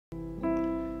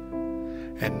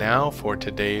And now for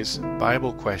today's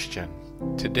Bible question.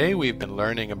 Today we've been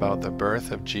learning about the birth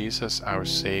of Jesus our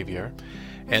Savior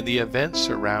and the events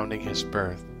surrounding his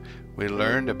birth. We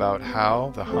learned about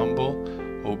how the humble,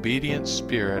 obedient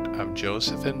spirit of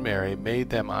Joseph and Mary made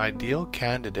them ideal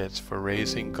candidates for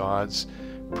raising God's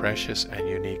precious and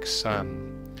unique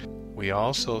Son. We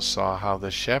also saw how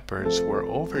the shepherds were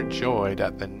overjoyed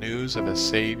at the news of a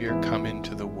Savior come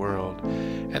into the world,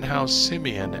 and how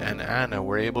Simeon and Anna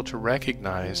were able to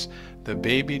recognize the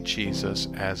baby Jesus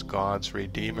as God's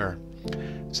Redeemer.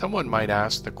 Someone might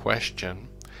ask the question,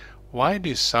 why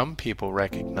do some people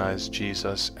recognize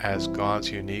Jesus as God's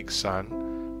unique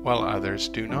Son, while others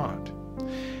do not?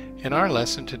 In our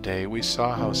lesson today, we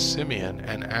saw how Simeon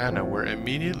and Anna were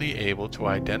immediately able to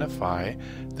identify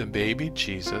the baby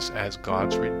Jesus as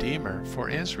God's Redeemer for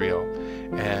Israel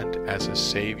and as a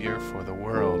Savior for the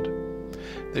world.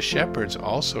 The shepherds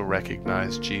also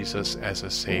recognized Jesus as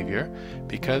a Savior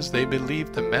because they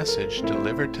believed the message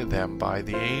delivered to them by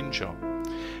the angel.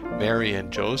 Mary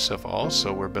and Joseph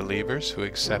also were believers who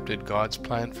accepted God's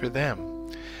plan for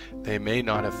them. They may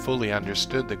not have fully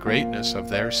understood the greatness of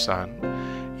their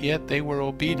Son, yet they were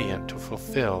obedient to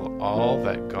fulfill all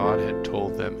that God had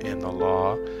told them in the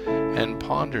law, and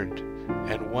pondered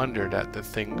and wondered at the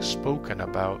things spoken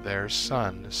about their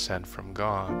Son sent from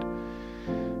God.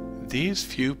 These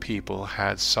few people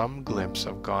had some glimpse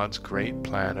of God's great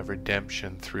plan of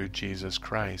redemption through Jesus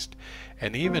Christ,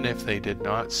 and even if they did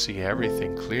not see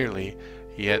everything clearly,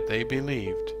 yet they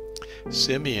believed.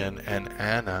 Simeon and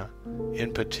Anna,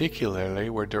 in particularly,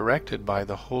 were directed by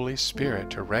the Holy Spirit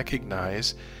to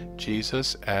recognize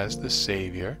Jesus as the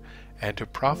Savior and to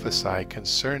prophesy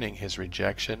concerning his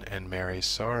rejection and Mary's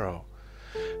sorrow.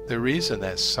 The reason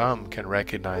that some can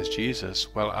recognize Jesus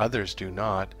while others do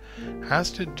not has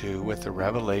to do with the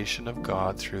revelation of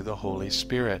God through the Holy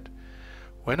Spirit.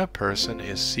 When a person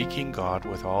is seeking God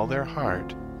with all their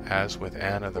heart, as with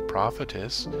Anna the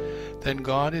prophetess, then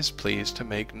God is pleased to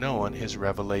make known his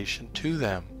revelation to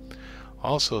them.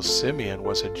 Also Simeon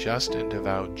was a just and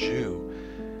devout Jew,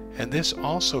 and this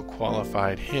also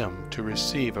qualified him to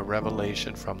receive a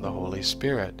revelation from the Holy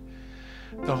Spirit.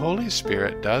 The Holy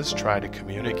Spirit does try to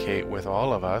communicate with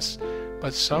all of us,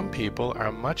 but some people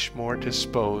are much more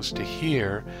disposed to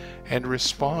hear and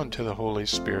respond to the Holy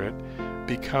Spirit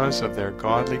because of their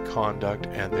godly conduct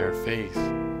and their faith.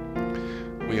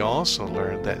 We also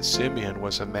learned that Simeon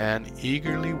was a man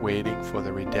eagerly waiting for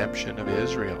the redemption of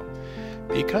Israel.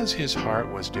 Because his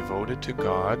heart was devoted to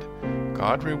God,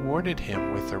 God rewarded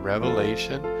him with the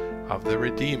revelation of the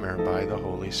Redeemer by the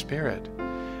Holy Spirit.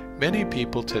 Many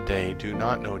people today do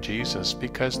not know Jesus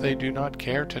because they do not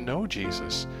care to know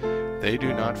Jesus. They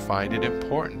do not find it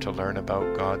important to learn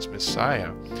about God's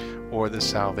Messiah or the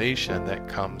salvation that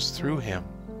comes through him.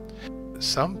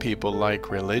 Some people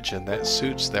like religion that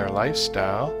suits their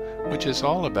lifestyle, which is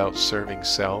all about serving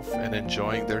self and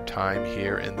enjoying their time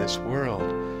here in this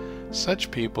world.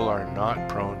 Such people are not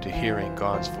prone to hearing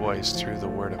God's voice through the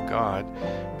Word of God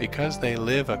because they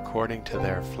live according to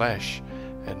their flesh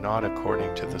and not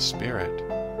according to the Spirit.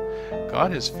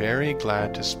 God is very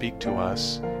glad to speak to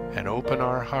us and open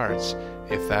our hearts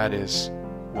if that is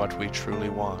what we truly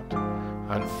want.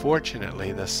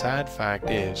 Unfortunately, the sad fact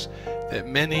is that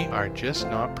many are just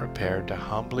not prepared to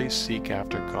humbly seek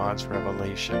after God's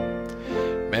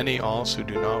revelation. Many also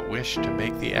do not wish to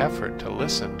make the effort to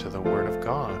listen to the Word of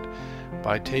God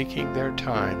by taking their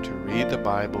time to read the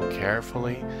Bible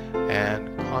carefully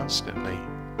and constantly.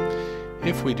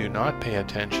 If we do not pay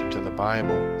attention to the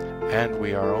Bible, and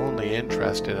we are only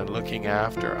interested in looking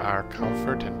after our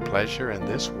comfort and pleasure in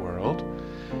this world,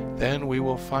 then we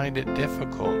will find it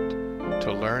difficult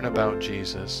to learn about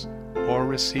Jesus or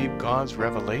receive God's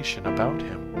revelation about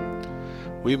him.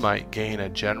 We might gain a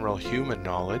general human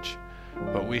knowledge,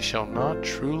 but we shall not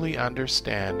truly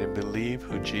understand and believe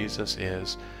who Jesus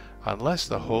is unless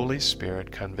the Holy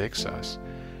Spirit convicts us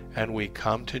and we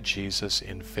come to Jesus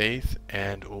in faith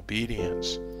and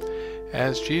obedience.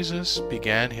 As Jesus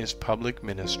began his public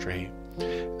ministry,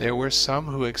 there were some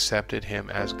who accepted him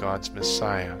as God's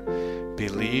Messiah,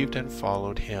 believed and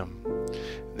followed him.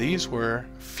 These were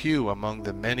few among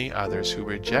the many others who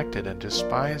rejected and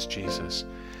despised Jesus.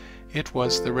 It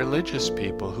was the religious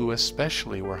people who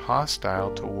especially were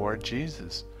hostile toward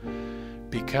Jesus,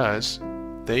 because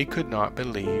they could not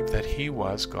believe that he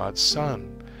was God's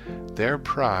Son. Their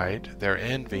pride, their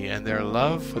envy, and their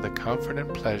love for the comfort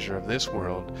and pleasure of this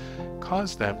world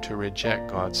caused them to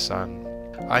reject God's Son.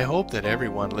 I hope that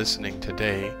everyone listening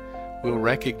today will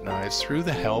recognize through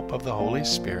the help of the Holy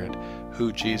Spirit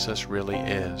who Jesus really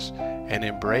is and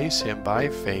embrace him by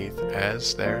faith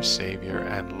as their Savior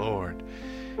and Lord.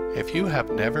 If you have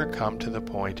never come to the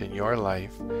point in your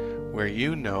life where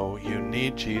you know you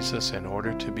need Jesus in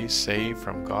order to be saved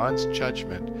from God's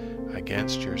judgment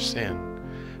against your sin,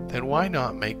 then why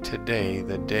not make today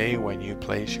the day when you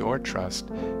place your trust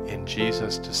in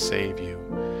Jesus to save you?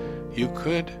 You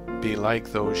could be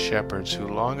like those shepherds who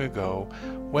long ago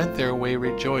went their way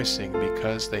rejoicing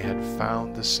because they had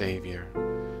found the Savior.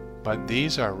 But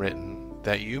these are written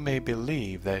that you may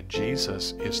believe that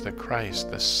Jesus is the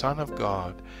Christ, the Son of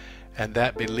God, and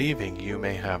that believing you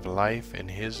may have life in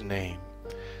his name.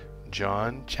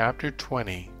 John chapter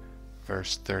 20,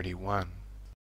 verse 31.